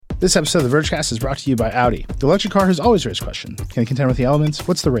This episode of the Vergecast is brought to you by Audi. The electric car has always raised question. Can it contend with the elements?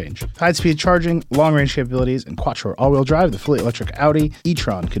 What's the range? High-speed charging, long-range capabilities, and quattro all-wheel drive, the fully electric Audi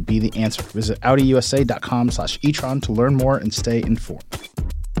e-tron could be the answer. Visit AudiUSA.com/e-tron to learn more and stay informed.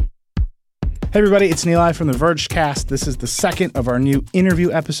 Hey everybody, it's Nilay from the Vergecast. This is the second of our new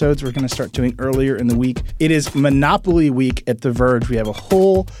interview episodes we're going to start doing earlier in the week. It is Monopoly Week at The Verge. We have a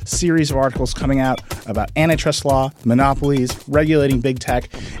whole series of articles coming out about antitrust law, monopolies, regulating big tech,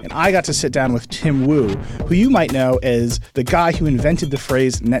 and I got to sit down with Tim Wu, who you might know as the guy who invented the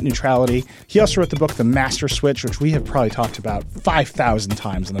phrase net neutrality. He also wrote the book The Master Switch, which we have probably talked about 5,000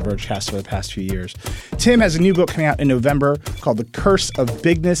 times on the Vergecast over the past few years. Tim has a new book coming out in November called The Curse of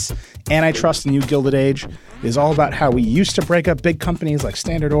Bigness, Antitrust, The New Gilded Age. It is all about how we used to break up big companies like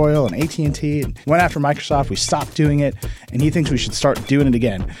Standard Oil and AT&T and went after Microsoft. We stopped doing it, and he thinks we should start doing it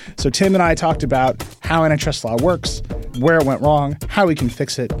again. So Tim and I talked about how antitrust law works, where it went wrong, how we can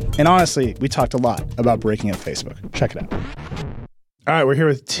fix it, and honestly, we talked a lot about breaking up Facebook. Check it out. All right, we're here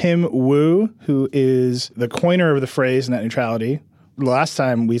with Tim Wu, who is the coiner of the phrase net neutrality. The last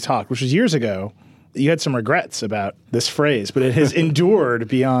time we talked, which was years ago, you had some regrets about this phrase, but it has endured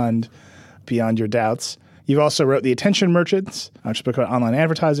beyond your doubts. You've also wrote The Attention Merchants, which is a book about online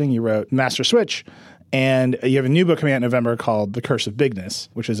advertising. You wrote Master Switch, and you have a new book coming out in November called The Curse of Bigness,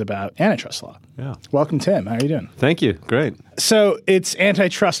 which is about antitrust law. Yeah. Welcome, Tim. How are you doing? Thank you. Great. So it's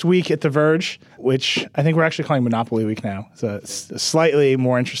Antitrust Week at The Verge, which I think we're actually calling Monopoly Week now. It's a slightly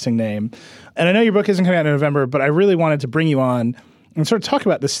more interesting name. And I know your book isn't coming out in November, but I really wanted to bring you on and sort of talk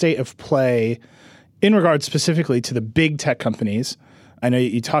about the state of play in regard specifically to the big tech companies. I know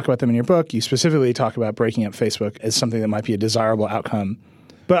you talk about them in your book. You specifically talk about breaking up Facebook as something that might be a desirable outcome.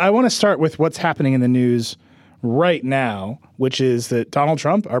 But I want to start with what's happening in the news right now, which is that Donald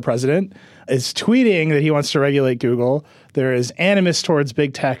Trump, our president, is tweeting that he wants to regulate Google. There is animus towards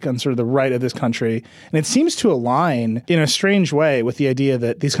big tech on sort of the right of this country. And it seems to align in a strange way with the idea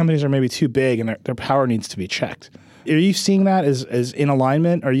that these companies are maybe too big and their power needs to be checked. Are you seeing that as in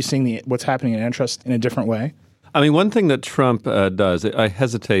alignment? Are you seeing what's happening in antitrust in a different way? I mean, one thing that Trump does, I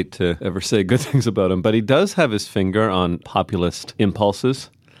hesitate to ever say good things about him, but he does have his finger on populist impulses.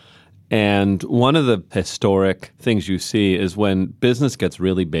 And one of the historic things you see is when business gets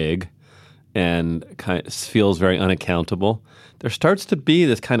really big and kind of feels very unaccountable, there starts to be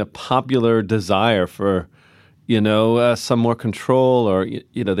this kind of popular desire for, some more control, or,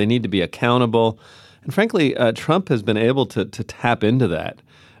 they need to be accountable. And frankly, Trump has been able to tap into that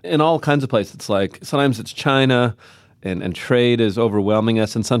in all kinds of places. It's like sometimes it's China and trade is overwhelming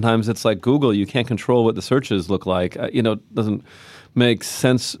us, and sometimes it's like Google. You can't control what the searches look like. It doesn't make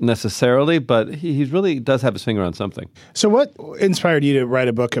sense necessarily, but he really does have his finger on something. So what inspired you to write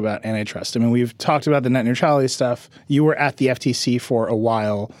a book about antitrust? I mean, we've talked about the net neutrality stuff. You were at the FTC for a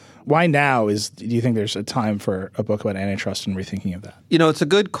while. Why now do you think there's a time for a book about antitrust and rethinking of that? It's a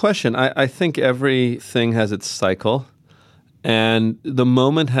good question. I think everything has its cycle. And the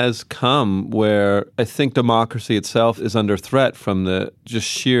moment has come where I think democracy itself is under threat from the just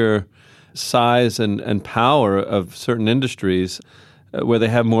sheer size and power of certain industries where they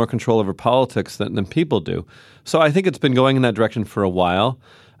have more control over politics than people do. So I think it's been going in that direction for a while.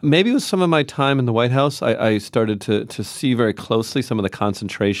 Maybe with some of my time in the White House, I started to see very closely some of the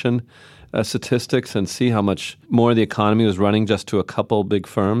concentration statistics and see how much more the economy was running just to a couple big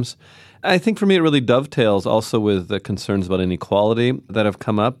firms. I think for me it really dovetails also with the concerns about inequality that have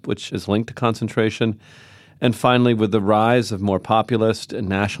come up, which is linked to concentration. And finally, with the rise of more populist and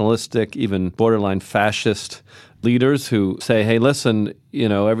nationalistic, even borderline fascist leaders who say, hey, listen,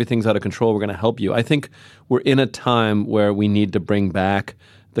 everything's out of control, we're going to help you. I think we're in a time where we need to bring back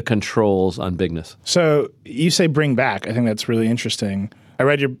the controls on bigness. So you say bring back. I think that's really interesting. I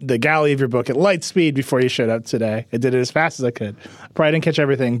read the galley of your book at light speed before you showed up today. I did it as fast as I could. Probably didn't catch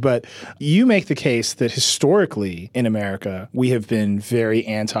everything, but you make the case that historically in America, we have been very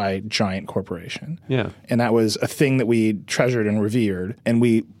anti-giant corporation. Yeah. And that was a thing that we treasured and revered, and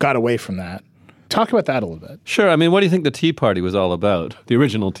we got away from that. Talk about that a little bit. Sure. I mean, what do you think the Tea Party was all about? The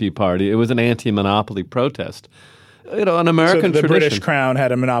original Tea Party. It was an anti-monopoly protest. An American tradition. So the tradition. British Crown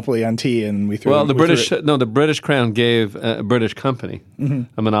had a monopoly on tea, and we threw. Well, the British Crown gave a British company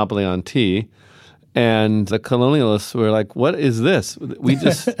a monopoly on tea, and the colonialists were like, "What is this?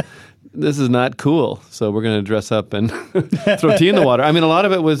 This is not cool. So we're going to dress up and throw tea in the water." I mean, a lot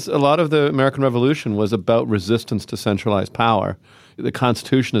of the American Revolution was about resistance to centralized power. The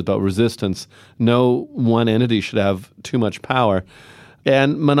Constitution is about resistance. No one entity should have too much power,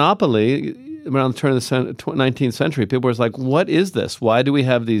 and monopoly. Around the turn of the 19th century, people were like, what is this? Why do we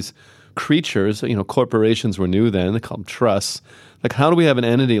have these creatures. Corporations were new then. They called them trusts. Like, how do we have an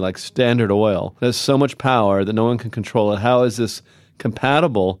entity like Standard Oil that has so much power that no one can control it? How is this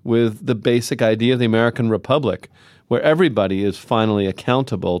compatible with the basic idea of the American Republic, where everybody is finally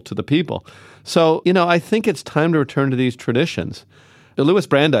accountable to the people? So, I think it's time to return to these traditions. Louis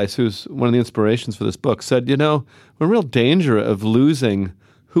Brandeis, who's one of the inspirations for this book, said, we're in real danger of losing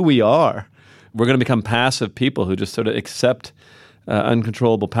who we are. We're going to become passive people who just sort of accept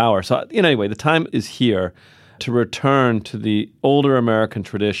uncontrollable power. So, anyway, the time is here to return to the older American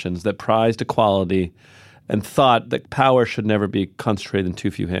traditions that prized equality and thought that power should never be concentrated in too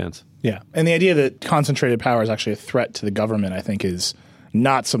few hands. Yeah. And the idea that concentrated power is actually a threat to the government, I think, is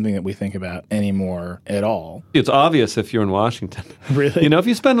not something that we think about anymore at all. It's obvious if you're in Washington. Really? If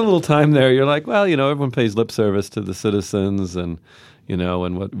you spend a little time there, you're like, well, everyone pays lip service to the citizens and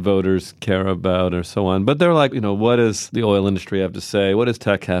what voters care about or so on. But they're like, what does the oil industry have to say? What does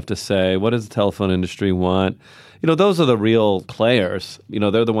tech have to say? What does the telephone industry want? Those are the real players.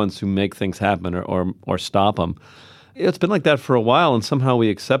 They're the ones who make things happen or stop them. It's been like that for a while, and somehow we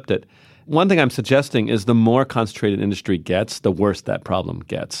accept it. One thing I'm suggesting is the more concentrated industry gets, the worse that problem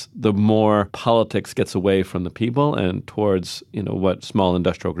gets. The more politics gets away from the people and towards, what small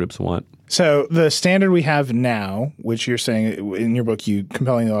industrial groups want. So the standard we have now, which you're saying in your book you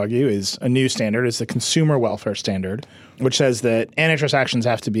compellingly argue is a new standard, is the consumer welfare standard, which says that antitrust actions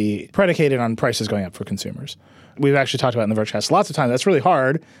have to be predicated on prices going up for consumers. We've actually talked about in the Vergecast lots of times. That's really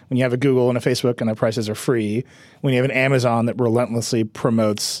hard when you have a Google and a Facebook and their prices are free. When you have an Amazon that relentlessly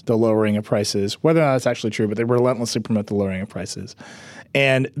promotes the lowering of prices, whether or not that's actually true, but they relentlessly promote the lowering of prices.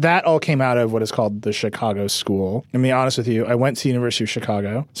 And that all came out of what is called the Chicago School. I'm being honest with you, I went to the University of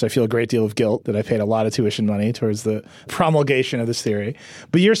Chicago, so I feel a great deal of guilt that I paid a lot of tuition money towards the promulgation of this theory.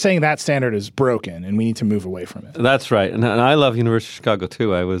 But you're saying that standard is broken and we need to move away from it. That's right. And I love University of Chicago,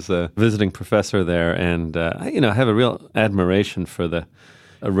 too. I was a visiting professor there, and I have a real admiration for the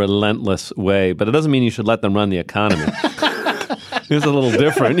relentless way. But it doesn't mean you should let them run the economy. It's a little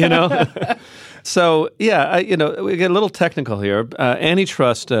different, So, we get a little technical here.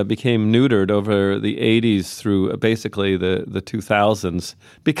 Antitrust became neutered over the 80s through basically the 2000s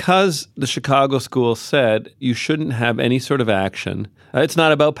because the Chicago School said you shouldn't have any sort of action. It's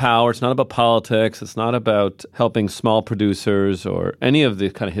not about power. It's not about politics. It's not about helping small producers or any of the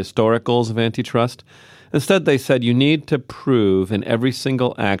kind of historic goals of antitrust. Instead, they said you need to prove in every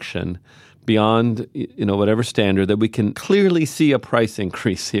single action beyond whatever standard that we can clearly see a price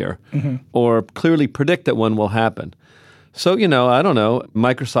increase here or clearly predict that one will happen. So, I don't know,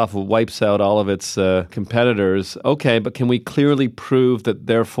 Microsoft wipes out all of its competitors. Okay, but can we clearly prove that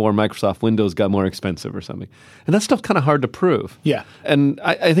therefore Microsoft Windows got more expensive or something? And that stuff's kind of hard to prove. Yeah. And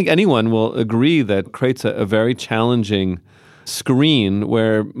I think anyone will agree that creates a very challenging screen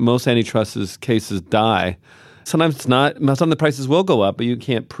where most antitrust cases die. Sometimes it's not. Some of the prices will go up, but you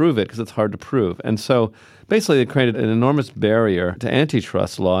can't prove it because it's hard to prove. And so basically they created an enormous barrier to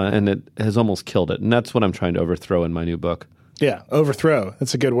antitrust law, and it has almost killed it. And that's what I'm trying to overthrow in my new book. Yeah, overthrow.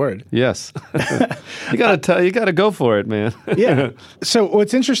 That's a good word. Yes. You gotta go for it, man. Yeah. So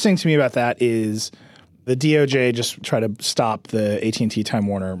what's interesting to me about that is the DOJ just tried to stop the AT&T Time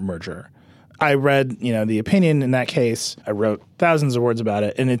Warner merger. I read, the opinion in that case. I wrote thousands of words about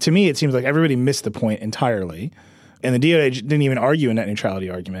it. And to me, it seems like everybody missed the point entirely. And the DOJ didn't even argue a net neutrality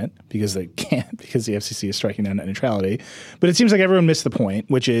argument because they can't, because the FCC is striking down net neutrality. But it seems like everyone missed the point,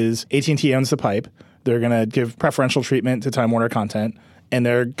 which is AT&T owns the pipe. They're going to give preferential treatment to Time Warner content, and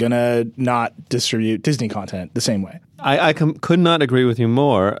they're going to not distribute Disney content the same way. I could not agree with you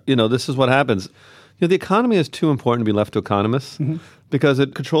more. This is what happens. The economy is too important to be left to economists because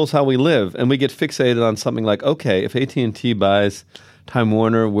it controls how we live. And we get fixated on something like, okay, if AT&T buys Time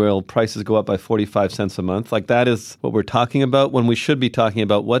Warner, will prices go up by 45 cents a month? Like, that is what we're talking about when we should be talking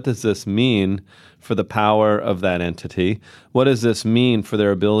about what does this mean for the power of that entity? What does this mean for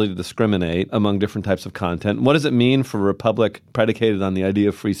their ability to discriminate among different types of content? What does it mean for a republic predicated on the idea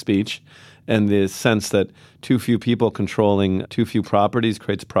of free speech and the sense that too few people controlling too few properties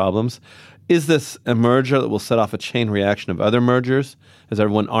creates problems? Is this a merger that will set off a chain reaction of other mergers as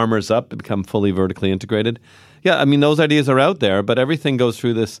everyone armors up and become fully vertically integrated? Yeah, those ideas are out there, but everything goes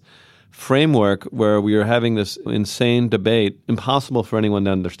through this framework where we are having this insane debate, impossible for anyone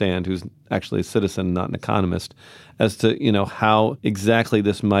to understand who's actually a citizen, not an economist, as to, how exactly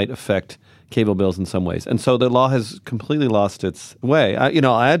this might affect cable bills in some ways. And so the law has completely lost its way.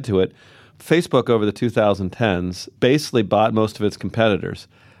 I'll add to it, Facebook over the 2010s basically bought most of its competitors.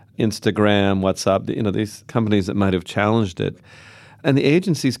 Instagram, WhatsApp, these companies that might have challenged it. And the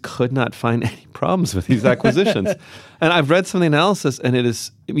agencies could not find any problems with these acquisitions. And I've read some of the analysis, and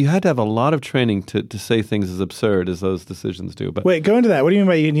you had to have a lot of training to say things as absurd as those decisions do. But wait, go into that. What do you mean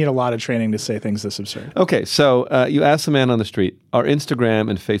by you need a lot of training to say things this absurd? Okay, so you ask a man on the street, are Instagram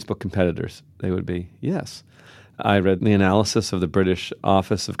and Facebook competitors? They would be, yes. I read the analysis of the British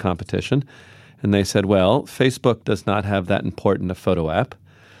Office of Competition, and they said, well, Facebook does not have that important a photo app.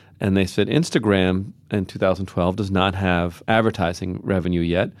 And they said Instagram in 2012 does not have advertising revenue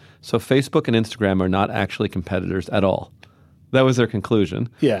yet. So Facebook and Instagram are not actually competitors at all. That was their conclusion.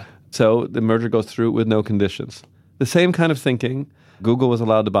 Yeah. So the merger goes through with no conditions. The same kind of thinking. Google was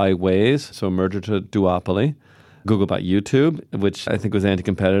allowed to buy Waze, so a merger to duopoly. Google bought YouTube, which I think was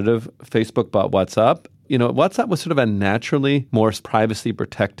anti-competitive. Facebook bought WhatsApp. WhatsApp was sort of a naturally more privacy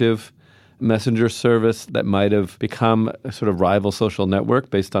protective messenger service that might have become a sort of rival social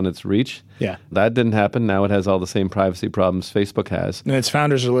network based on its reach. Yeah. That didn't happen. Now it has all the same privacy problems Facebook has. And its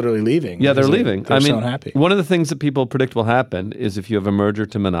founders are literally leaving. Yeah, they're leaving. They're so unhappy. One of the things that people predict will happen is if you have a merger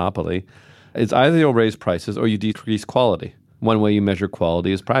to monopoly, is either you'll raise prices or you decrease quality. One way you measure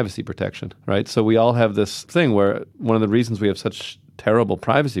quality is privacy protection, right? So we all have this thing where one of the reasons we have such terrible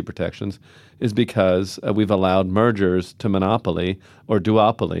privacy protections is because we've allowed mergers to monopoly or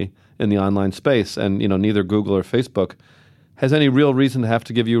duopoly in the online space. And, neither Google or Facebook has any real reason to have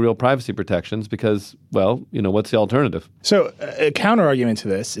to give you real privacy protections because, well, what's the alternative? So a counter argument to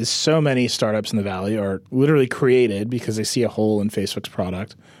this is so many startups in the Valley are literally created because they see a hole in Facebook's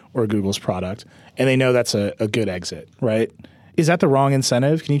product or Google's product, and they know that's a good exit, right? Is that the wrong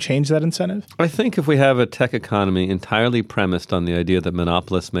incentive? Can you change that incentive? I think if we have a tech economy entirely premised on the idea that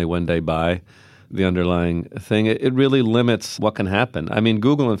monopolists may one day buy the underlying thing, it really limits what can happen. I mean,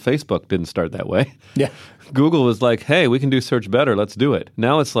 Google and Facebook didn't start that way. Yeah. Google was like, hey, we can do search better. Let's do it.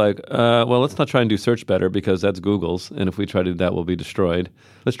 Now it's like, well, let's not try and do search better because that's Google's. And if we try to do that, we'll be destroyed.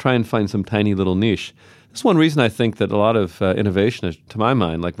 Let's try and find some tiny little niche. That's one reason I think that a lot of innovation is, to my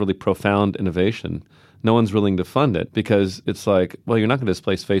mind, like really profound innovation. No one's willing to fund it because it's like, well, you're not going to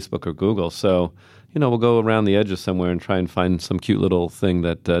displace Facebook or Google. So, we'll go around the edges somewhere and try and find some cute little thing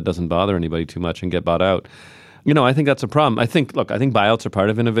that doesn't bother anybody too much and get bought out. I think that's a problem. I think buyouts are part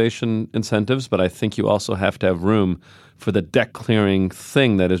of innovation incentives, but I think you also have to have room for the debt clearing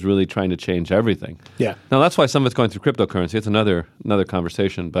thing that is really trying to change everything. Yeah. Now, that's why some of it's going through cryptocurrency. It's another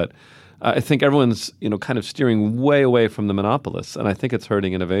conversation, but I think everyone's, kind of steering way away from the monopolists, and I think it's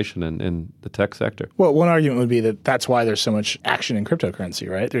hurting innovation in the tech sector. Well, one argument would be that that's why there's so much action in cryptocurrency,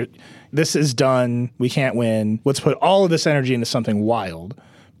 right? This is done. We can't win. Let's put all of this energy into something wild.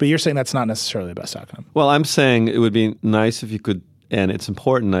 But you're saying that's not necessarily the best outcome. Well, I'm saying it would be nice if you could, and it's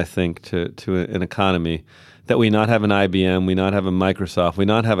important, I think, to an economy that we not have an IBM, we not have a Microsoft, we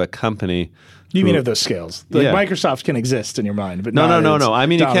not have a company. You mean of those scales? Like Microsoft can exist in your mind, but no. I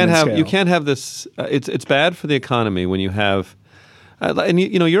mean, you can't have this. It's bad for the economy when you have, and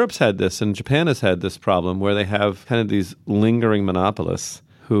Europe's had this, and Japan has had this problem where they have kind of these lingering monopolists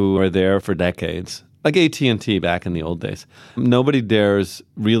who are there for decades, like AT&T back in the old days. Nobody dares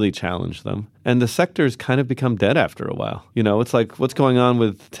really challenge them. And the sector's kind of become dead after a while. It's like what's going on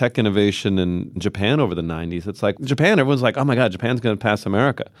with tech innovation in Japan over the 90s. It's like Japan, everyone's like, oh my God, Japan's going to pass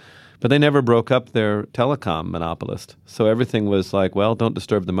America. But they never broke up their telecom monopolist. So everything was like, well, don't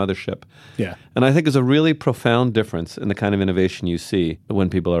disturb the mothership. Yeah. And I think there's a really profound difference in the kind of innovation you see when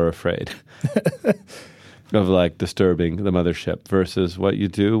people are afraid. Of like disturbing the mothership versus what you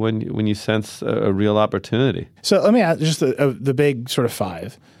do when you sense a real opportunity. So let me ask just the big sort of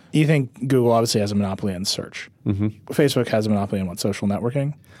five. You think Google obviously has a monopoly on search. Mm-hmm. Facebook has a monopoly on social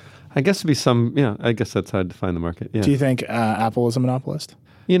networking. I guess it'd be I guess that's how to define the market. Yeah. Do you think Apple is a monopolist?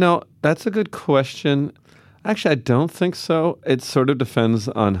 That's a good question. Actually, I don't think so. It sort of depends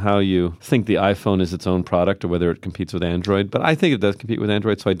on how you think the iPhone is its own product or whether it competes with Android. But I think it does compete with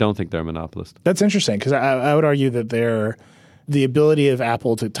Android, so I don't think they're a monopolist. That's interesting because I would argue that the ability of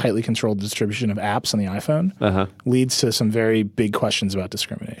Apple to tightly control the distribution of apps on the iPhone leads to some very big questions about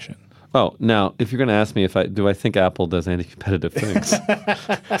discrimination. Oh, now, if you're going to ask me do I think Apple does anti-competitive things?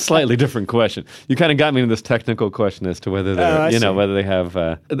 Slightly different question. You kind of got me into this technical question as to whether whether they have.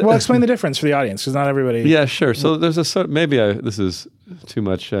 Well, explain the difference for the audience because not everybody. Yeah, sure. So there's this is too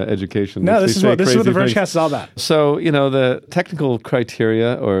much education. No, this is what the Vergecast is all about. So the technical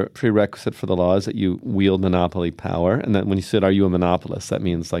criteria or prerequisite for the law is that you wield monopoly power, and then when you said, "Are you a monopolist?" that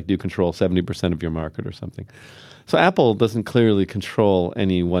means like do you control 70% of your market or something. So Apple doesn't clearly control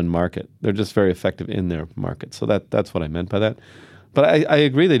any one market. They're just very effective in their market. So that's what I meant by that. But I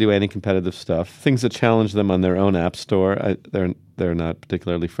agree they do anti-competitive stuff. Things that challenge them on their own app store, they're not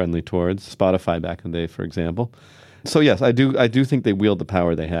particularly friendly towards. Spotify back in the day, for example. So yes, I do think they wield the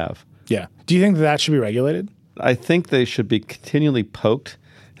power they have. Yeah. Do you think that should be regulated? I think they should be continually poked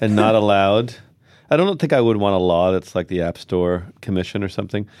and not allowed. I don't think I would want a law that's like the App Store Commission or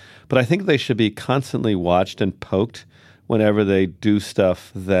something, but I think they should be constantly watched and poked whenever they do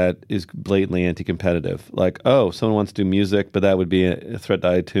stuff that is blatantly anti-competitive. Like, oh, someone wants to do music, but that would be a threat to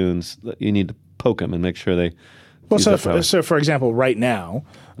iTunes. You need to poke them and make sure they... Well, so for example, right now,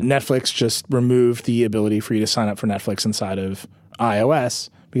 Netflix just removed the ability for you to sign up for Netflix inside of iOS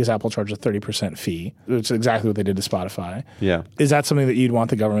because Apple charged a 30% fee, which is exactly what they did to Spotify. Yeah. Is that something that you'd want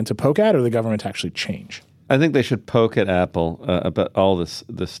the government to poke at or the government to actually change? I think they should poke at Apple about all this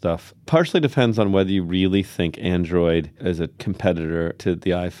stuff. Partially depends on whether you really think Android is a competitor to the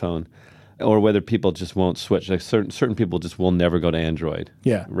iPhone or whether people just won't switch. Like certain people just will never go to Android.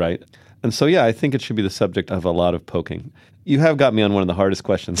 Yeah. Right? And so, yeah, I think it should be the subject of a lot of poking. You have got me on one of the hardest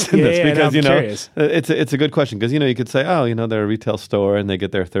questions in this because, I'm curious. It's a good question because, you could say, oh, they're a retail store and they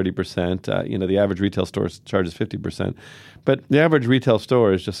get their 30%. The average retail store charges 50%. But the average retail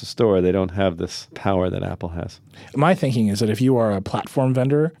store is just a store. They don't have this power that Apple has. My thinking is that if you are a platform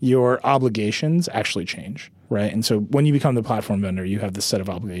vendor, your obligations actually change, right? And so when you become the platform vendor, you have this set of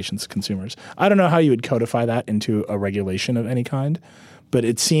obligations to consumers. I don't know how you would codify that into a regulation of any kind. But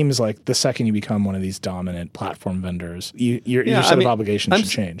it seems like the second you become one of these dominant platform vendors, your set of obligations should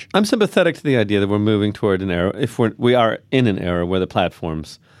change. I'm sympathetic to the idea that we're moving toward an era, we are in an era where the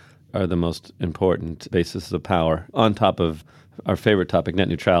platforms are the most important basis of power, on top of our favorite topic, net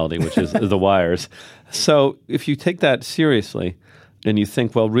neutrality, which is the wires. So if you take that seriously and you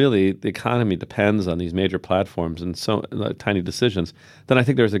think, well, really, the economy depends on these major platforms and so tiny decisions, then I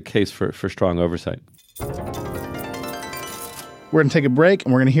think there's a case for strong oversight. We're going to take a break,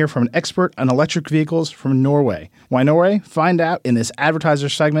 and we're going to hear from an expert on electric vehicles from Norway. Why Norway? Find out in this advertiser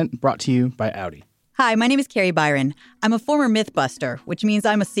segment brought to you by Audi. Hi, my name is Carrie Byron. I'm a former mythbuster, which means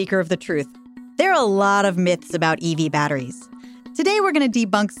I'm a seeker of the truth. There are a lot of myths about EV batteries. Today, we're going to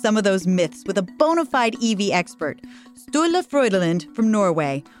debunk some of those myths with a bona fide EV expert, Sturla Freudeland from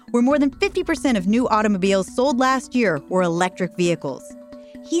Norway, where more than 50% of new automobiles sold last year were electric vehicles.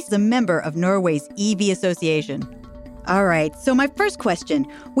 He's a member of Norway's EV Association. All right, so my first question.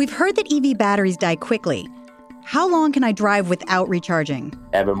 We've heard that EV batteries die quickly. How long can I drive without recharging?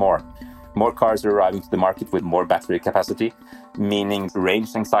 Ever more. More cars are arriving to the market with more battery capacity, meaning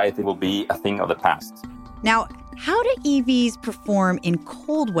range anxiety will be a thing of the past. Now, how do EVs perform in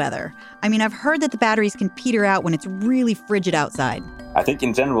cold weather? I mean, I've heard that the batteries can peter out when it's really frigid outside. I think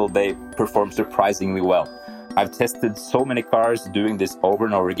in general, they perform surprisingly well. I've tested so many cars doing this over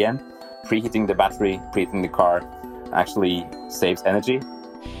and over again. Preheating the battery, preheating the car actually saves energy.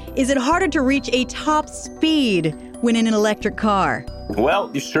 Is it harder to reach a top speed when in an electric car?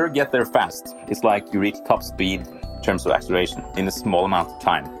 Well, you sure get there fast. It's like you reach top speed in terms of acceleration in a small amount of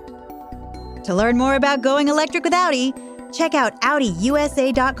time. To learn more about going electric with Audi, check out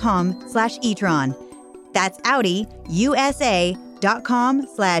AudiUSA.com/e-tron. That's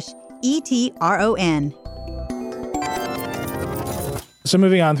AudiUSA.com/ETRON. So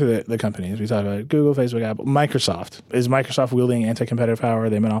moving on through the companies, we talked about Google, Facebook, Apple, Microsoft. Is Microsoft wielding anti-competitive power? Are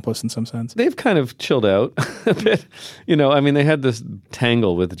they monopolists in some sense? They've kind of chilled out a bit. They had this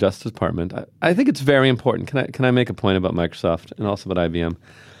tangle with the Justice Department. I think it's very important. Can I make a point about Microsoft and also about IBM?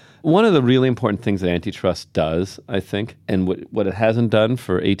 One of the really important things that antitrust does, I think, and what it hasn't done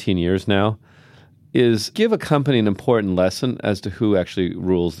for 18 years now, is give a company an important lesson as to who actually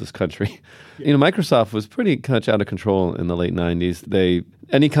rules this country. Microsoft was pretty much out of control in the late 90s.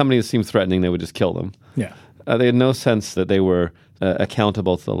 Any company that seemed threatening, they would just kill them. Yeah. They had no sense that they were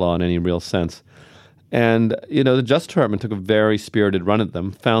accountable to the law in any real sense. And, the Justice Department took a very spirited run at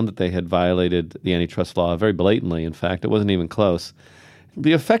them, found that they had violated the antitrust law very blatantly, in fact. It wasn't even close.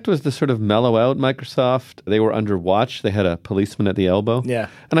 The effect was to sort of mellow out Microsoft. They were under watch. They had a policeman at the elbow. Yeah.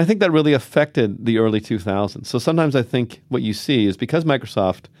 And I think that really affected the early 2000s. So sometimes I think what you see is because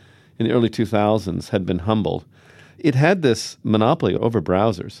Microsoft in the early 2000s had been humbled, it had this monopoly over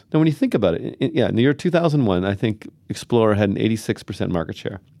browsers. Now, when you think about it, in the year 2001, I think Explorer had an 86% market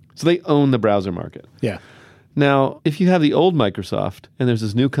share. So they own the browser market. Yeah. Now, if you have the old Microsoft and there's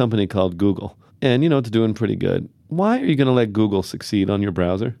this new company called Google, and, it's doing pretty good, why are you going to let Google succeed on your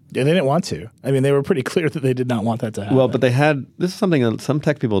browser? Yeah, they didn't want to. I mean, they were pretty clear that they did not want that to happen. Well, but this is something that some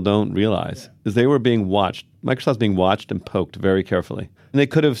tech people don't realize, is they were being watched. Microsoft's being watched and poked very carefully. And they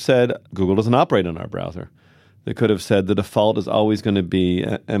could have said, Google doesn't operate on our browser. They could have said the default is always going to be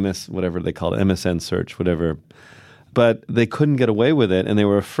whatever they call it, MSN search, whatever. But they couldn't get away with it, and they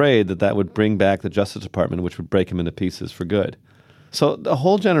were afraid that would bring back the Justice Department, which would break them into pieces for good. So the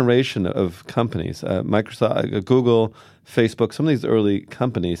whole generation of companies, Microsoft, Google, Facebook, some of these early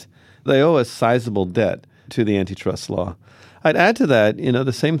companies, they owe a sizable debt to the antitrust law. I'd add to that,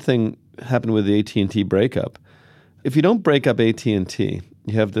 the same thing happened with the AT&T breakup. If you don't break up AT&T,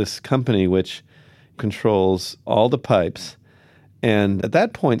 you have this company which controls all the pipes, and at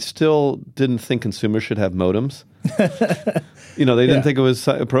that point still didn't think consumers should have modems. They didn't think it was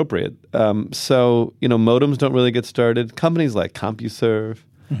appropriate. So modems don't really get started. Companies like CompuServe,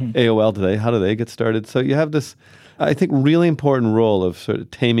 AOL today, how do they get started? So you have this, I think, really important role of sort of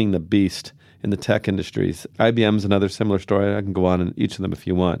taming the beast in the tech industries. IBM's another similar story. I can go on in each of them if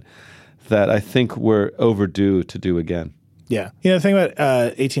you want, that I think we're overdue to do again. Yeah. The thing about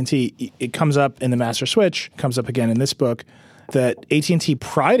AT&T, it comes up in the Master Switch, comes up again in this book, that AT&T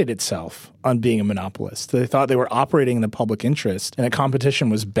prided itself on being a monopolist. They thought they were operating in the public interest and that competition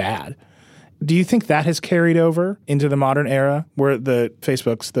was bad. Do you think that has carried over into the modern era where the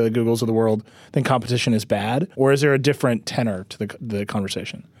Facebooks, the Googles of the world think competition is bad? Or is there a different tenor to the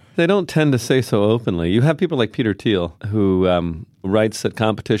conversation? They don't tend to say so openly. You have people like Peter Thiel, who writes that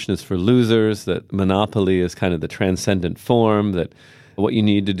competition is for losers, that monopoly is kind of the transcendent form, that what you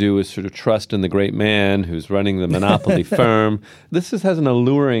need to do is sort of trust in the great man who's running the monopoly firm. This has an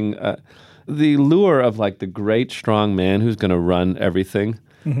alluring, the lure of like the great strong man who's going to run everything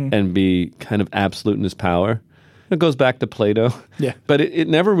and be kind of absolute in his power. It goes back to Plato. Yeah. But it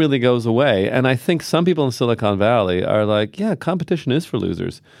never really goes away. And I think some people in Silicon Valley are like, yeah, competition is for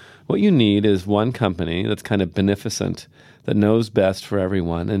losers. What you need is one company that's kind of beneficent, that knows best for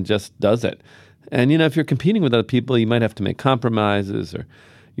everyone and just does it. And, if you're competing with other people, you might have to make compromises or,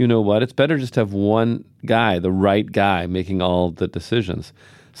 it's better just to have one guy, the right guy, making all the decisions.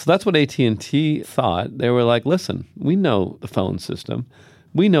 So that's what AT&T thought. They were like, listen, we know the phone system.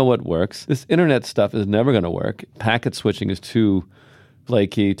 We know what works. This internet stuff is never going to work. Packet switching is too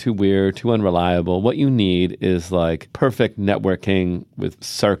flaky, too weird, too unreliable. What you need is like perfect networking with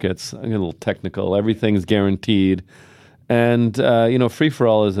circuits. I'm getting a little technical. Everything's guaranteed. And,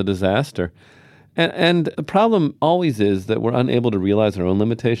 free-for-all is a disaster. And the problem always is that we're unable to realize our own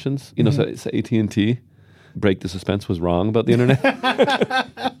limitations. So AT&T, break the suspense, was wrong about the internet.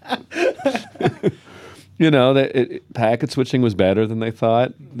 Packet switching was better than they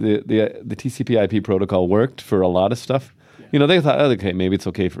thought. The TCP/IP protocol worked for a lot of stuff. They thought, okay, maybe it's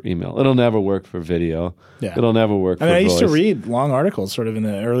okay for email. It'll never work for video. Yeah. It'll never work for voice. I used to read long articles sort of in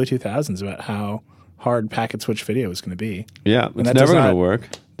the early 2000s about how hard packet switch video is going to be. Yeah, it's never going to work.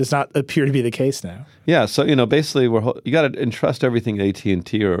 Does not appear to be the case now. Yeah, so basically you got to entrust everything to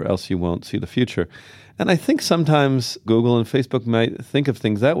AT&T or else you won't see the future. And I think sometimes Google and Facebook might think of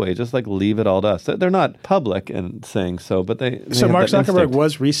things that way, just like leave it all to us. They're not public and saying so, but they So Mark Zuckerberg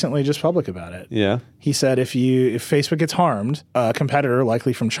was recently just public about it. Yeah. He said if Facebook gets harmed, a competitor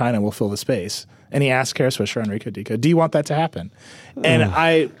likely from China will fill the space. And he asked Kara Swisher, Enrico Dico, do you want that to happen? And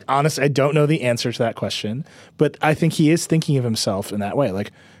I honestly don't know the answer to that question, but I think he is thinking of himself in that way.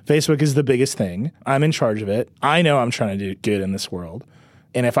 Like, Facebook is the biggest thing. I'm in charge of it. I know I'm trying to do good in this world.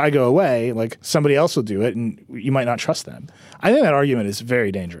 And if I go away, like, somebody else will do it, and you might not trust them. I think that argument is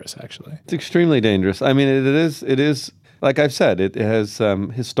very dangerous, actually. It's extremely dangerous. I mean, it is like I've said, it has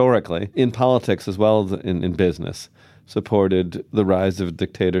historically, in politics as well as in business, supported the rise of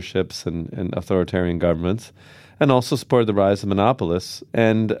dictatorships and authoritarian governments, and also supported the rise of monopolists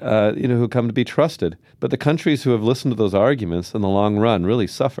and who come to be trusted. But the countries who have listened to those arguments in the long run really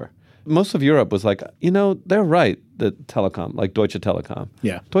suffer. Most of Europe was like, they're right, the telecom, like Deutsche Telekom.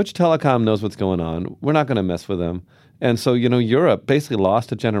 Yeah. Deutsche Telekom knows what's going on. We're not going to mess with them. And so, Europe basically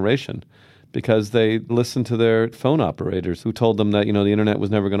lost a generation because they listened to their phone operators who told them that, the internet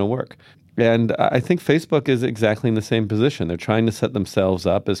was never going to work. And I think Facebook is exactly in the same position. They're trying to set themselves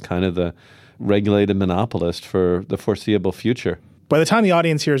up as kind of the regulated monopolist for the foreseeable future. By the time the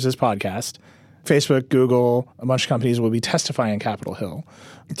audience hears this podcast, Facebook, Google, a bunch of companies will be testifying on Capitol Hill.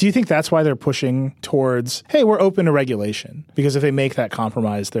 Do you think that's why they're pushing towards, hey, we're open to regulation? Because if they make that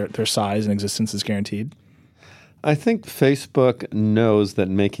compromise, their size and existence is guaranteed? I think Facebook knows that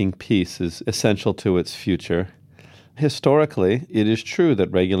making peace is essential to its future. Historically, it is true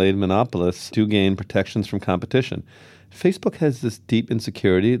that regulated monopolists do gain protections from competition. Facebook has this deep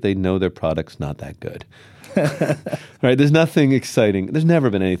insecurity. They know their product's not that good. Right? There's nothing exciting. There's never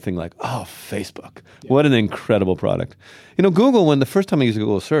been anything like, oh, Facebook. Yeah. What an incredible product. Google, when the first time I used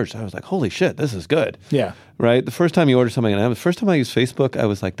Google search, I was like, holy shit, this is good. Yeah. Right? The first time you order something on Amazon, the first time I used Facebook, I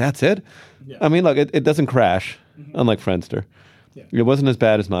was like, that's it? Yeah. I mean, look, it doesn't crash, unlike Friendster. Yeah. It wasn't as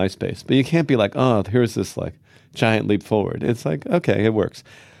bad as MySpace. But you can't be like, oh, here's this like giant leap forward. It's like, okay, it works.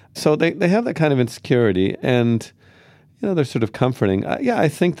 So they have that kind of insecurity. And they're sort of comforting. I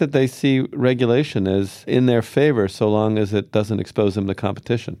think that they see regulation as in their favor so long as it doesn't expose them to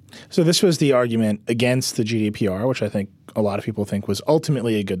competition. So this was the argument against the GDPR, which I think a lot of people think was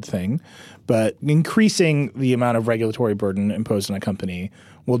ultimately a good thing. But increasing the amount of regulatory burden imposed on a company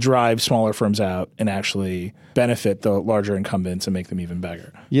will drive smaller firms out and actually benefit the larger incumbents and make them even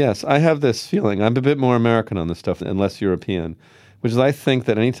bigger. Yes, I have this feeling. I'm a bit more American on this stuff and less European, which is I think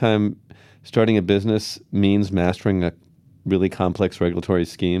that anytime starting a business means mastering a really complex regulatory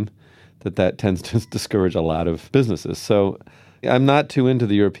scheme, that tends to discourage a lot of businesses. So I'm not too into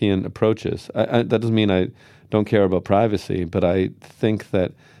the European approaches. That doesn't mean I don't care about privacy, but I think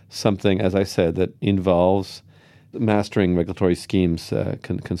that something, as I said, that involves mastering regulatory schemes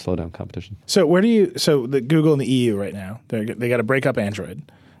can slow down competition. So the Google and the EU right now, they got to break up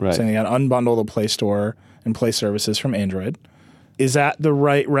Android. Right. So they got to unbundle the Play Store and Play services from Android. Is that the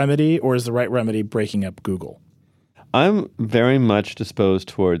right remedy, or is the right remedy breaking up Google? I'm very much disposed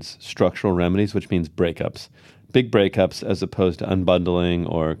towards structural remedies, which means breakups. Big breakups as opposed to unbundling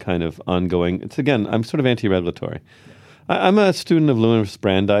or kind of ongoing. I'm sort of anti-regulatory. I'm a student of Louis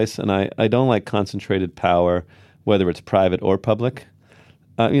Brandeis, and I don't like concentrated power, whether it's private or public.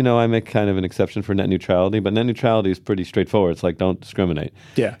 I make kind of an exception for net neutrality, but net neutrality is pretty straightforward. It's like, don't discriminate.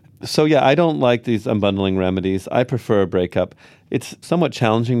 Yeah. So, I don't like these unbundling remedies. I prefer a breakup. It's somewhat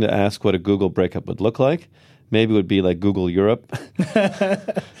challenging to ask what a Google breakup would look like. Maybe it would be like Google Europe.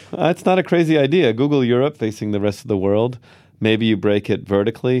 It's not a crazy idea. Google Europe facing the rest of the world. Maybe you break it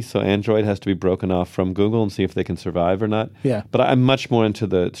vertically, so Android has to be broken off from Google and see if they can survive or not. Yeah. But I'm much more into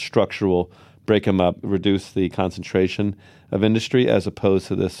the structural break them up, reduce the concentration of industry, as opposed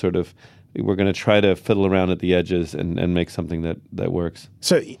to this sort of, we're going to try to fiddle around at the edges and make something that works.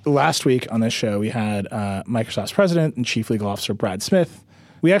 So last week on this show, we had Microsoft's president and chief legal officer, Brad Smith.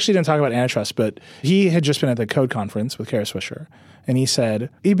 We actually didn't talk about antitrust, but he had just been at the Code Conference with Kara Swisher. And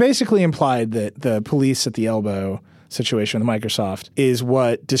he basically implied that the police at the elbow situation with Microsoft is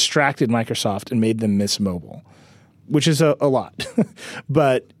what distracted Microsoft and made them miss mobile, which is a lot.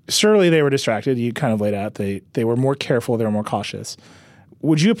 But surely they were distracted. You kind of laid out they were more careful. They were more cautious.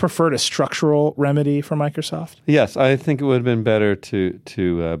 Would you have preferred a structural remedy for Microsoft? Yes, I think it would have been better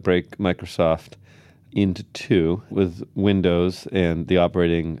to break Microsoft into two with Windows and the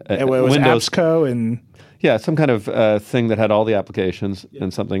operating it was Windows AppsCo and some kind of thing that had all the applications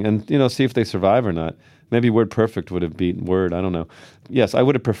and something, and see if they survive or not. Maybe WordPerfect would have beaten Word. I don't know. Yes, I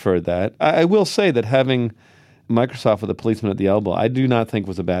would have preferred that. I will say that having Microsoft with a policeman at the elbow, I do not think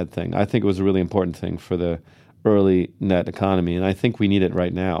was a bad thing. I think it was a really important thing for the early net economy, and I think we need it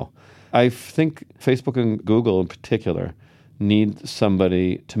right now. I think Facebook and Google in particular need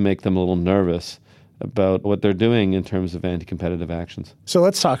somebody to make them a little nervous about what they're doing in terms of anti-competitive actions. So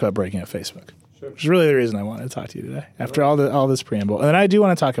let's talk about breaking up Facebook, which is really the reason I wanted to talk to you today, after all this preamble. And then I do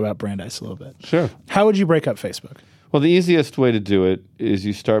want to talk about Brandeis a little bit. Sure. How would you break up Facebook? Well, the easiest way to do it is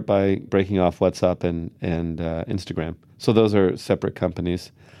you start by breaking off WhatsApp and Instagram. So those are separate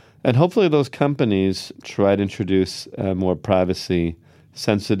companies. And hopefully those companies try to introduce more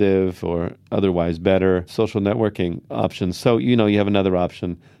privacy-sensitive or otherwise better social networking options. So, you have another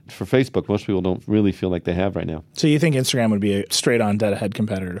option for Facebook. Most people don't really feel like they have right now. So you think Instagram would be a straight-on dead-ahead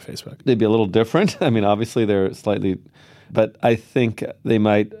competitor to Facebook? They'd be a little different. I mean, obviously they're slightly... But I think they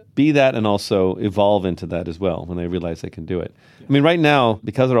might be that and also evolve into that as well when they realize they can do it. I mean, right now,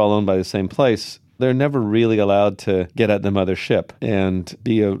 because they're all owned by the same place, they're never really allowed to get at the mothership and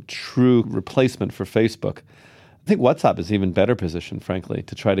be a true replacement for Facebook. I think WhatsApp is even better positioned, frankly,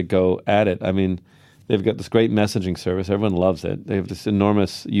 to try to go at it. I mean, they've got this great messaging service. Everyone loves it. They have this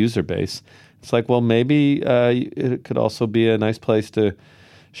enormous user base. It's like, well, maybe it could also be a nice place to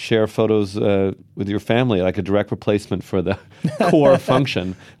share photos with your family, like a direct replacement for the core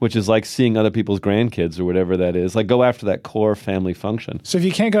function, which is like seeing other people's grandkids or whatever that is. Like, go after that core family function. So if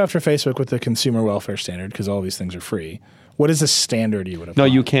you can't go after Facebook with the consumer welfare standard, because all these things are free, what is the standard you would apply? No,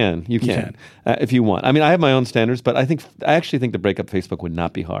 you can. You can. If you want. I mean, I have my own standards, but I actually think to break up Facebook would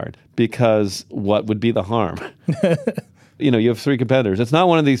not be hard, because what would be the harm? You have three competitors. It's not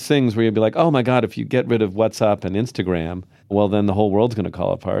one of these things where you'd be like, oh my God, if you get rid of WhatsApp and Instagram, well, then the whole world's going to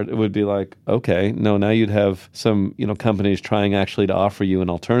fall apart. It would be like, okay, no, now you'd have some, companies trying actually to offer you an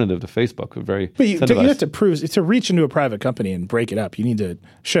alternative to Facebook. But you have to prove, to reach into a private company and break it up, you need to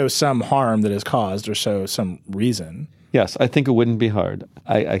show some harm that is caused or show some reason. Yes, I think it wouldn't be hard.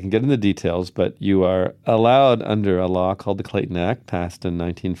 I can get into the details, but you are allowed under a law called the Clayton Act, passed in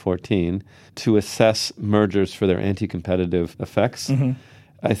 1914, to assess mergers for their anti-competitive effects. Mm-hmm.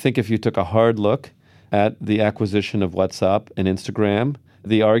 I think if you took a hard look at the acquisition of WhatsApp and Instagram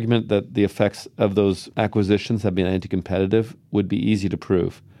The argument that the effects of those acquisitions have been anti-competitive would be easy to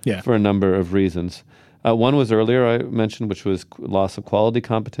prove for a number of reasons. One was earlier I mentioned, which was loss of quality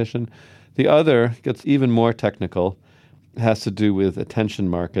competition. The other gets even more technical, has to do with attention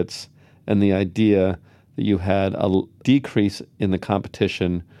markets and the idea that you had a decrease in the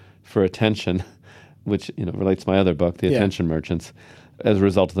competition for attention, which relates to my other book, The Attention Merchants, as a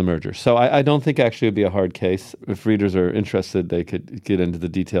result of the merger. So I don't think actually it would be a hard case. If readers are interested, they could get into the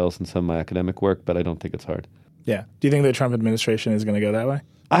details in some of my academic work, but I don't think it's hard. Yeah. Do you think the Trump administration is going to go that way?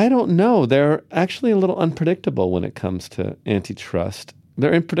 I don't know. They're actually a little unpredictable when it comes to antitrust.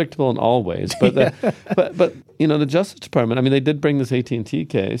 They're unpredictable in all ways, but the Justice Department, they did bring this AT&T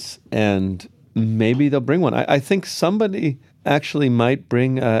case, and maybe they'll bring one. I think somebody actually might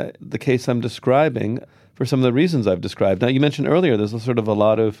bring the case I'm describing for some of the reasons I've described. Now, you mentioned earlier there's a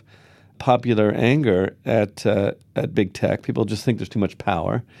lot of popular anger at big tech. People just think there's too much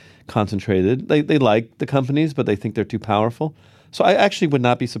power concentrated. They like the companies, but they think they're too powerful. So I actually would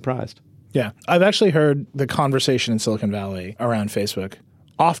not be surprised. Yeah. I've actually heard the conversation in Silicon Valley around Facebook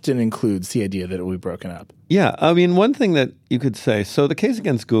often includes the idea that it will be broken up. Yeah. One thing that you could say, so the case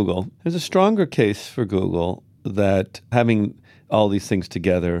against Google, there's a stronger case for Google that having all these things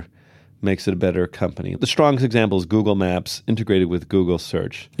together makes it a better company. The strongest example is Google Maps integrated with Google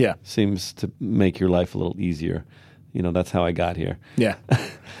Search. Yeah. Seems to make your life a little easier. That's how I got here. Yeah.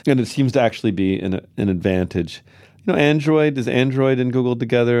 And it seems to actually be an advantage. Android and Google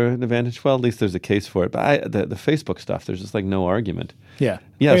together an advantage? Well, at least there's a case for it. But the Facebook stuff, there's just no argument. Yeah.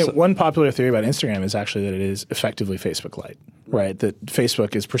 One popular theory about Instagram is actually that it is effectively Facebook Lite, right? That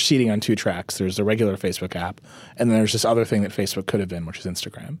Facebook is proceeding on two tracks. There's the regular Facebook app, and then there's this other thing that Facebook could have been, which is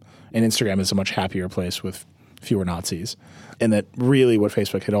Instagram. And Instagram is a much happier place with fewer Nazis. And that really what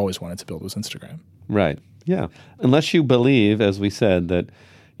Facebook had always wanted to build was Instagram. Right. Yeah. Unless you believe, as we said, that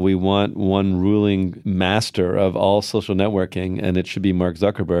we want one ruling master of all social networking, and it should be Mark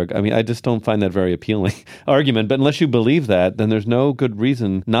Zuckerberg. I just don't find that very appealing argument. But unless you believe that, then there's no good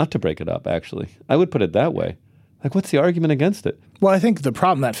reason not to break it up, actually. I would put it that way. What's the argument against it? Well, I think the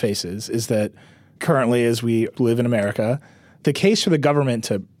problem that faces is that currently, as we live in America, the case for the government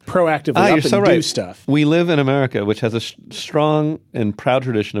to proactively do stuff. We live in America, which has a strong and proud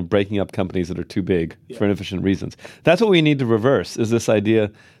tradition of breaking up companies that are too big for inefficient reasons. That's what we need to reverse, is this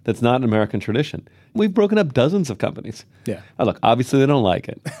idea that's not an American tradition. We've broken up dozens of companies. Yeah. Look, obviously they don't like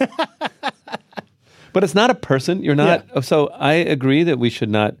it. But it's not a person. You're not. Yeah. So I agree that we should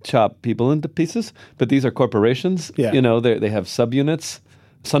not chop people into pieces, but these are corporations. Yeah. They have subunits.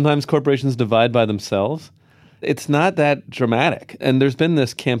 Sometimes corporations divide by themselves. It's not that dramatic. And there's been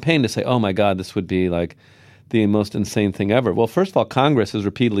this campaign to say, oh my God, this would be like the most insane thing ever. Well, first of all, Congress has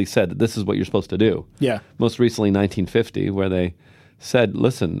repeatedly said that this is what you're supposed to do. Yeah. Most recently, 1950, where they said,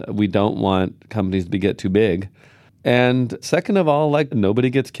 listen, we don't want companies to get too big. And second of all, nobody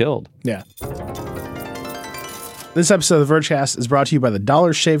gets killed. Yeah. This episode of the Vergecast is brought to you by the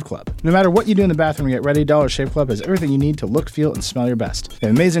Dollar Shave Club. No matter what you do in the bathroom to get ready, Dollar Shave Club has everything you need to look, feel, and smell your best. They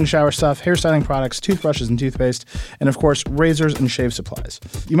have amazing shower stuff, hairstyling products, toothbrushes and toothpaste, and of course, razors and shave supplies.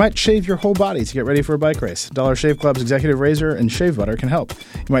 You might shave your whole body to get ready for a bike race. Dollar Shave Club's executive razor and shave butter can help.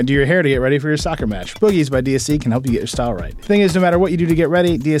 You might do your hair to get ready for your soccer match. Boogies by DSC can help you get your style right. The thing is, no matter what you do to get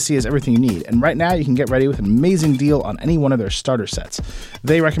ready, DSC has everything you need. And right now, you can get ready with an amazing deal on any one of their starter sets.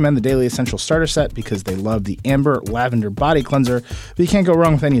 They recommend the Daily Essential Starter Set because they love the Amber Lavender Body Cleanser, but you can't go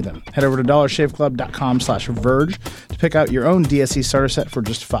wrong with any of them. Head over to dollarshaveclub.com/verge to pick out your own DSC starter set for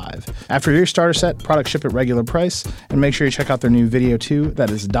just $5. After your starter set, products ship at regular price, and make sure you check out their new video too. That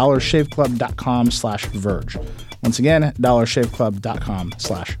is dollarshaveclub.com/verge. Once again,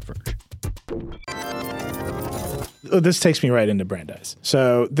 dollarshaveclub.com/verge. This takes me right into Brandeis.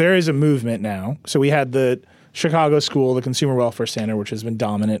 So there is a movement now. So we had the Chicago School, the Consumer Welfare Standard, which has been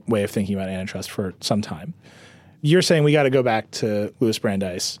dominant way of thinking about antitrust for some time. You're saying we got to go back to Louis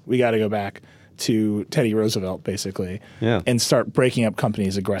Brandeis. We got to go back to Teddy Roosevelt, basically, and start breaking up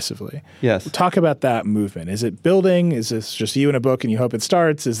companies aggressively. Yes. Talk about that movement. Is it building? Is this just you in a book and you hope it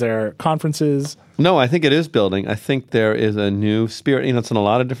starts? Is there conferences? No, I think it is building. I think there is a new spirit. It's in a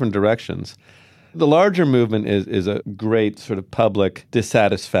lot of different directions. The larger movement is a great sort of public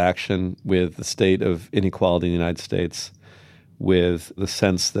dissatisfaction with the state of inequality in the United States, with the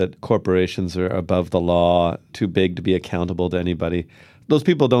sense that corporations are above the law, too big to be accountable to anybody. Those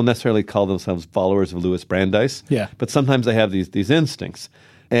people don't necessarily call themselves followers of Louis Brandeis, but sometimes they have these instincts.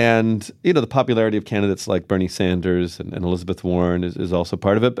 And, the popularity of candidates like Bernie Sanders and Elizabeth Warren is also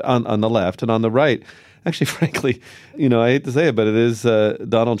part of it on the left. And on the right, actually, frankly, I hate to say it, but it is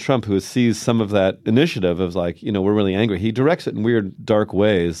Donald Trump who has seized some of that initiative of like, we're really angry. He directs it in weird, dark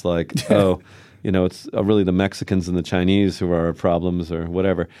ways like, it's really the Mexicans and the Chinese who are our problems or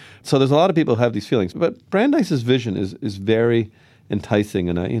whatever. So there's a lot of people who have these feelings. But Brandeis's vision is very enticing.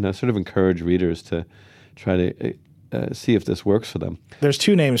 And I sort of encourage readers to try to see if this works for them. There's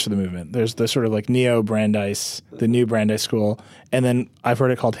two names for the movement. There's the sort of like neo-Brandeis, the new Brandeis school, and then I've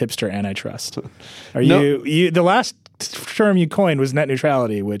heard it called hipster antitrust. The last term you coined was net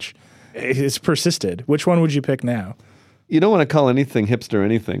neutrality, which has persisted. Which one would you pick now? You don't want to call anything hipster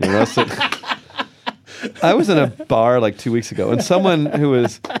anything unless it... I was in a bar like 2 weeks ago, and someone who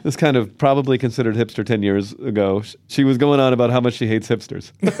was kind of probably considered hipster 10 years ago, she was going on about how much she hates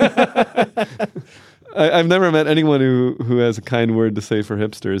hipsters. I've never met anyone who has a kind word to say for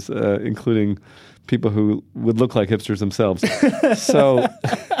hipsters, including people who would look like hipsters themselves. So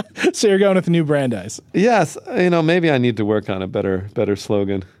you're going with the new Brandeis. Yes. Maybe I need to work on a better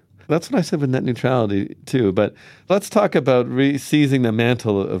slogan. That's what I said with net neutrality, too. But let's talk about seizing the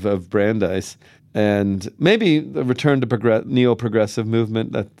mantle of Brandeis. And maybe the return to neo-progressive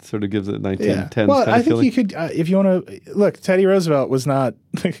movement that sort of gives it 1910s kind of I think feeling. you could, if you want to, look, Teddy Roosevelt was not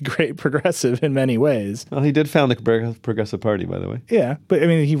a great progressive in many ways. Well, he did found the Progressive Party, by the way. Yeah, but I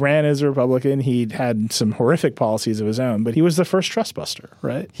mean, he ran as a Republican. He had some horrific policies of his own, but he was the first trust buster,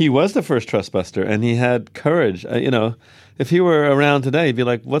 right? He was the first trust buster, and he had courage. If he were around today, he'd be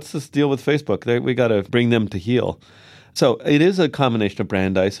like, what's this deal with Facebook? We got to bring them to heel. So it is a combination of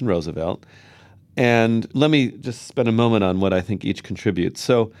Brandeis and Roosevelt. And let me just spend a moment on what I think each contributes.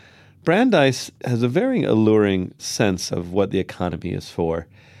 So Brandeis has a very alluring sense of what the economy is for.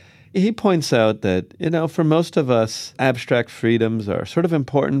 He points out that, for most of us, abstract freedoms are sort of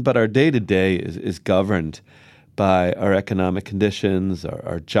important, but our day-to-day is governed by our economic conditions,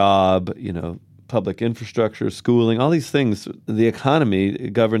 our job, public infrastructure, schooling, all these things. The economy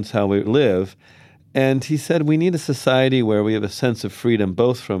governs how we live. And he said we need a society where we have a sense of freedom,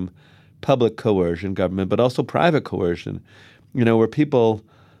 both from public coercion, government, but also private coercion, where people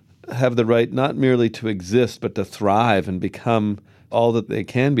have the right not merely to exist, but to thrive and become all that they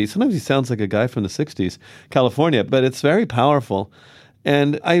can be. Sometimes he sounds like a guy from the 60s, California, but it's very powerful.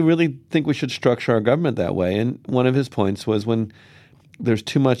 And I really think we should structure our government that way. And one of his points was when there's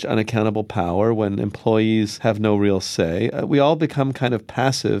too much unaccountable power, when employees have no real say, we all become kind of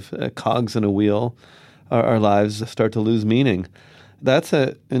passive cogs in a wheel. Our lives start to lose meaning. That's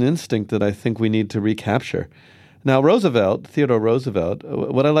an instinct that I think we need to recapture. Now, Theodore Roosevelt,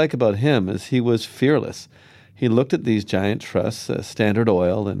 what I like about him is he was fearless. He looked at these giant trusts, Standard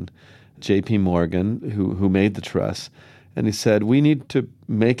Oil and J.P. Morgan, who made the trusts, and he said, we need to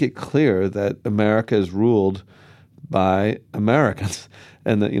make it clear that America is ruled by Americans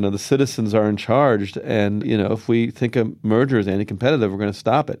and that, the citizens are in charge. And, if we think a merger is anti-competitive, we're going to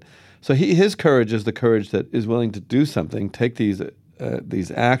stop it. So his courage is the courage that is willing to do something, take these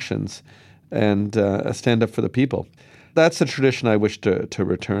actions, and stand up for the people. That's a tradition I wish to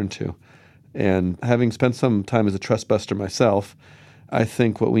return to. And having spent some time as a trust buster myself, I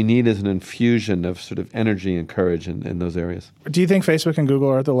think what we need is an infusion of sort of energy and courage in those areas. Do you think Facebook and Google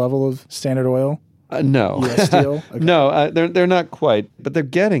are at the level of Standard Oil? No. US Steel? Okay. No, they're not quite, but they're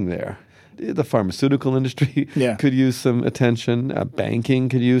getting there. The pharmaceutical industry could use some attention. Banking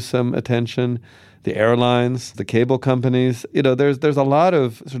could use some attention. The airlines, the cable companies. There's a lot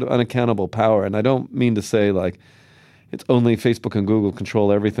of sort of unaccountable power, and I don't mean to say like it's only Facebook and Google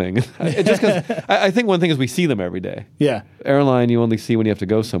control everything. Just because I think one thing is we see them every day. Yeah. Airline you only see when you have to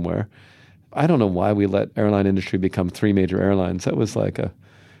go somewhere. I don't know why we let airline industry become 3 major airlines. That was like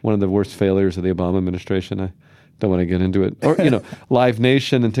one of the worst failures of the Obama administration. I don't want to get into it. Or, Live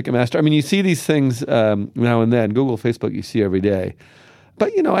Nation and Ticketmaster. I mean, you see these things now and then. Google, Facebook, you see every day.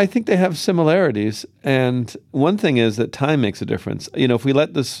 But, I think they have similarities. And one thing is that time makes a difference. If we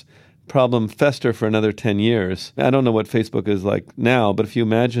let this problem fester for another 10 years, I don't know what Facebook is like now, but if you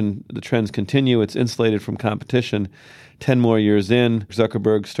imagine the trends continue, it's insulated from competition. 10 more years in,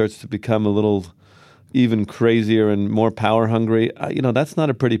 Zuckerberg starts to become a little even crazier and more power hungry. That's not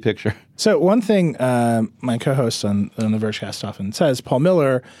a pretty picture. So one thing my co-host on the Vergecast often says, Paul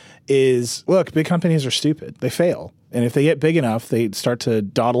Miller, is, look, big companies are stupid. They fail. And if they get big enough, they start to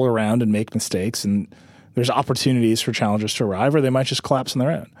dawdle around and make mistakes, and there's opportunities for challengers to arrive, or they might just collapse on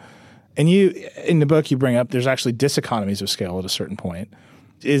their own. And you, in the book, you bring up there's actually diseconomies of scale at a certain point.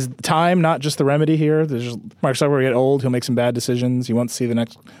 Is time not just the remedy here? There's Mark Zuckerberg will get old, he'll make some bad decisions, he won't see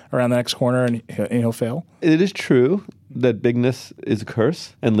around the next corner, and he'll fail? It is true that bigness is a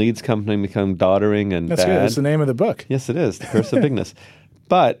curse and leads company to become doddering and That's bad. good. That's the name of the book. Yes, it is. The curse of bigness.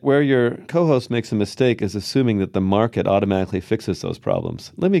 But where your co-host makes a mistake is assuming that the market automatically fixes those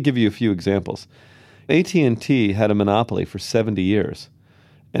problems. Let me give you a few examples. AT&T had a monopoly for 70 years.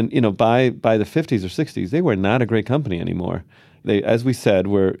 And, by the 50s or 60s, they were not a great company anymore. They, as we said,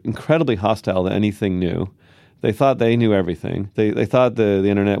 were incredibly hostile to anything new. They thought they knew everything. They thought the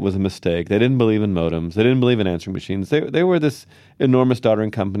internet was a mistake. They didn't believe in modems. They didn't believe in answering machines. They were this enormous doddering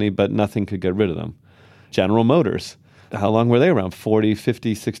company, but nothing could get rid of them. General Motors. How long were they around? 40,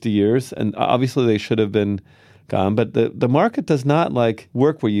 50, 60 years? And obviously they should have been gone. But the market does not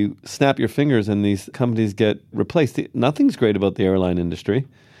work where you snap your fingers and these companies get replaced. Nothing's great about the airline industry.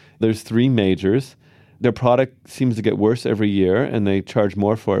 There's 3 majors. Their product seems to get worse every year, and they charge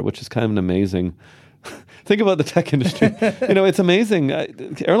more for it, which is kind of an amazing... Think about the tech industry. It's amazing.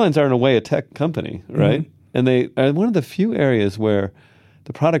 Airlines are, in a way, a tech company, right? Mm-hmm. And they are one of the few areas where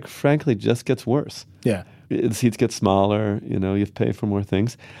the product, frankly, just gets worse. Yeah. The seats get smaller. You have to pay for more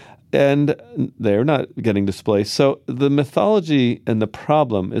things. And they're not getting displaced. So the mythology and the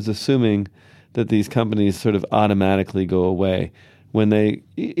problem is assuming that these companies sort of automatically go away.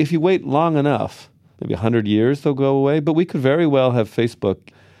 If you wait long enough, maybe 100 years, they'll go away. But we could very well have Facebook,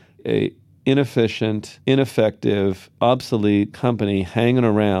 a inefficient, ineffective, obsolete company hanging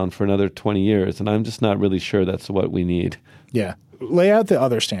around for another 20 years. And I'm just not really sure that's what we need. Yeah. Lay out the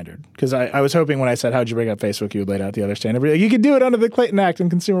other standard. Because I was hoping when I said, how'd you break up Facebook, you would lay out the other standard. But you could do it under the Clayton Act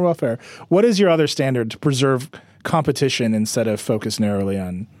and consumer welfare. What is your other standard to preserve competition instead of focus narrowly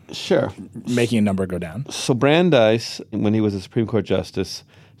on making a number go down? So Brandeis, when he was a Supreme Court justice,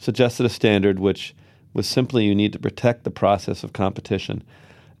 suggested a standard which was simply you need to protect the process of competition.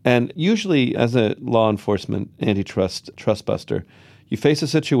 And usually, as a law enforcement antitrust trust buster, you face a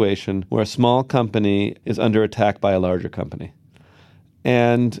situation where a small company is under attack by a larger company.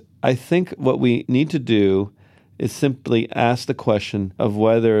 And I think what we need to do is simply ask the question of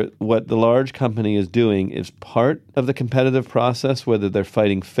whether what the large company is doing is part of the competitive process, whether they're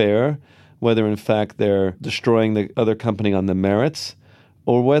fighting fair, whether in fact they're destroying the other company on the merits,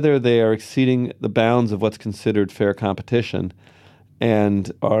 or whether they are exceeding the bounds of what's considered fair competition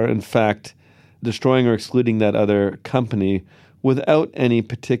and are in fact destroying or excluding that other company without any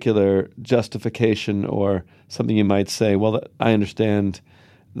particular justification or something you might say, well, I understand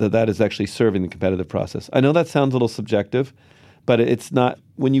that is actually serving the competitive process. I know that sounds a little subjective, but it's not.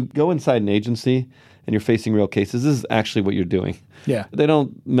 When you go inside an agency and you're facing real cases, this is actually what you're doing. Yeah. They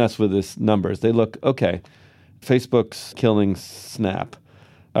don't mess with these numbers. They look, okay, Facebook's killing Snap.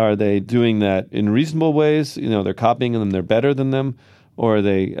 Are they doing that in reasonable ways? They're copying them, they're better than them, or are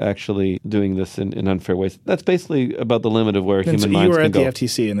they actually doing this in unfair ways? That's basically about the limit of where human minds can go. You were at the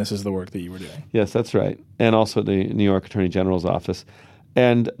FTC, and this is the work that you were doing. Yes, that's right. And also the New York Attorney General's office.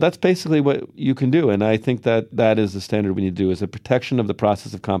 And that's basically what you can do. And I think that is the standard we need to do, is a protection of the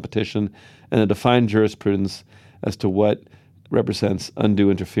process of competition and a defined jurisprudence as to what represents undue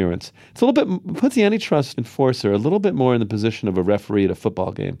interference. It's a little bit, puts the antitrust enforcer a little bit more in the position of a referee at a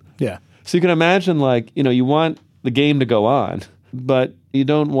football game. Yeah. So you can imagine, you want the game to go on, but you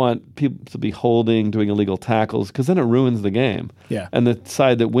don't want people to be doing illegal tackles, because then it ruins the game. Yeah. And the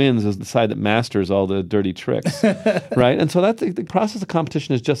side that wins is the side that masters all the dirty tricks, right? And so that's the process of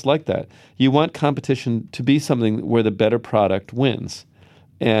competition is just like that. You want competition to be something where the better product wins.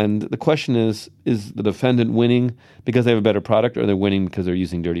 And the question is the defendant winning because they have a better product, or they're winning because they're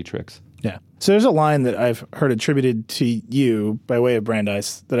using dirty tricks? Yeah. So there's a line that I've heard attributed to you by way of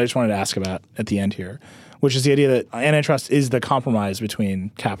Brandeis that I just wanted to ask about at the end here, which is the idea that antitrust is the compromise between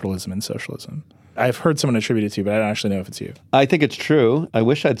capitalism and socialism. I've heard someone attribute it to you, but I don't actually know if it's you. I think it's true. I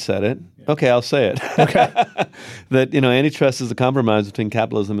wish I'd said it. Okay, I'll say it. Okay. That, antitrust is the compromise between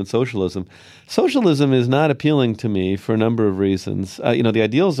capitalism and socialism. Socialism is not appealing to me for a number of reasons. The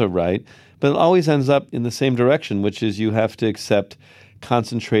ideals are right, but it always ends up in the same direction, which is you have to accept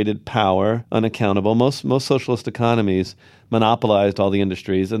concentrated power, unaccountable. Most socialist economies monopolized all the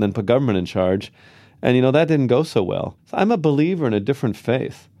industries and then put government in charge. And, that didn't go so well. So I'm a believer in a different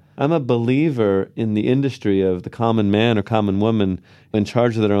faith. I'm a believer in the industry of the common man or common woman in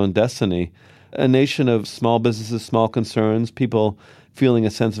charge of their own destiny. A nation of small businesses, small concerns, people feeling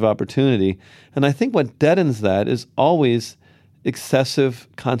a sense of opportunity. And I think what deadens that is always excessive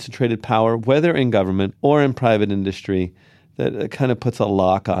concentrated power, whether in government or in private industry, that kind of puts a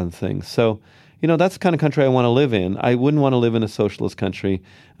lock on things. So, that's the kind of country I want to live in. I wouldn't want to live in a socialist country,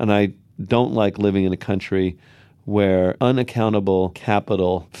 and I don't like living in a country where unaccountable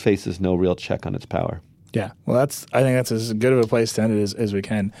capital faces no real check on its power. Yeah, well, I think that's as good of a place to end it as we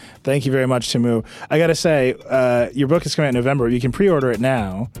can. Thank you very much, Tim Wu. I got to say, your book is coming out in November. You can pre-order it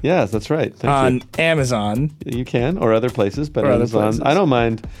now. Yes, that's right. On Amazon. You can, or other places, but or Amazon. Other places. I don't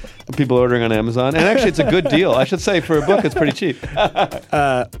mind people ordering on Amazon. And actually, it's a good deal. I should say, for a book, it's pretty cheap.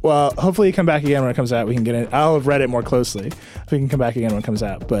 Well, hopefully you come back again when it comes out. We can get it. I'll have read it more closely. We can come back again when it comes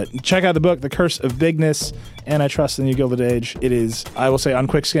out. But check out the book, The Curse of Bigness, Antitrust in the New Gilded Age. It is, I will say, on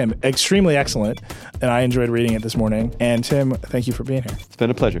quick skim, extremely excellent. And I enjoyed reading it this morning. And Tim, thank you for being here. It's been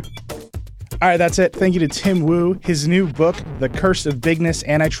a pleasure. All right, that's it. Thank you to Tim Wu. His new book, The Curse of Bigness,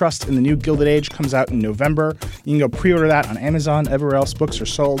 Antitrust in the New Gilded Age, comes out in November. You can go pre-order that on Amazon, everywhere else books are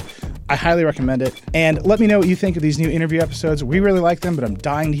sold. I highly recommend it. And let me know what you think of these new interview episodes. We really like them, but I'm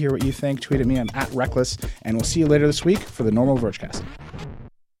dying to hear what you think. Tweet at me. I'm @Reckless. And we'll see you later this week for the normal Vergecast.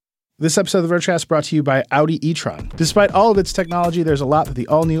 This episode of the Vergecast brought to you by Audi e-tron. Despite all of its technology, there's a lot that the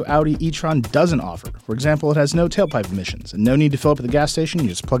all-new Audi e-tron doesn't offer. For example, it has no tailpipe emissions and no need to fill up at the gas station. You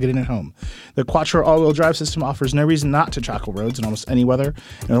just plug it in at home. The Quattro all-wheel drive system offers no reason not to tackle roads in almost any weather.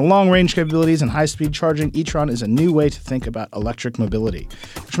 And with long-range capabilities and high-speed charging, e-tron is a new way to think about electric mobility,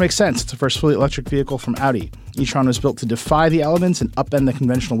 which makes sense. It's the first fully electric vehicle from Audi. e-tron was built to defy the elements and upend the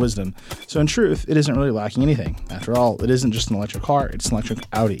conventional wisdom. So in truth, it isn't really lacking anything. After all, it isn't just an electric car, it's an electric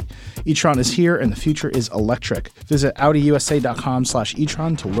Audi. e-tron is here and the future is electric. Visit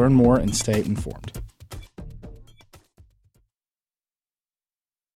AudiUSA.com/e-tron to learn more and stay informed.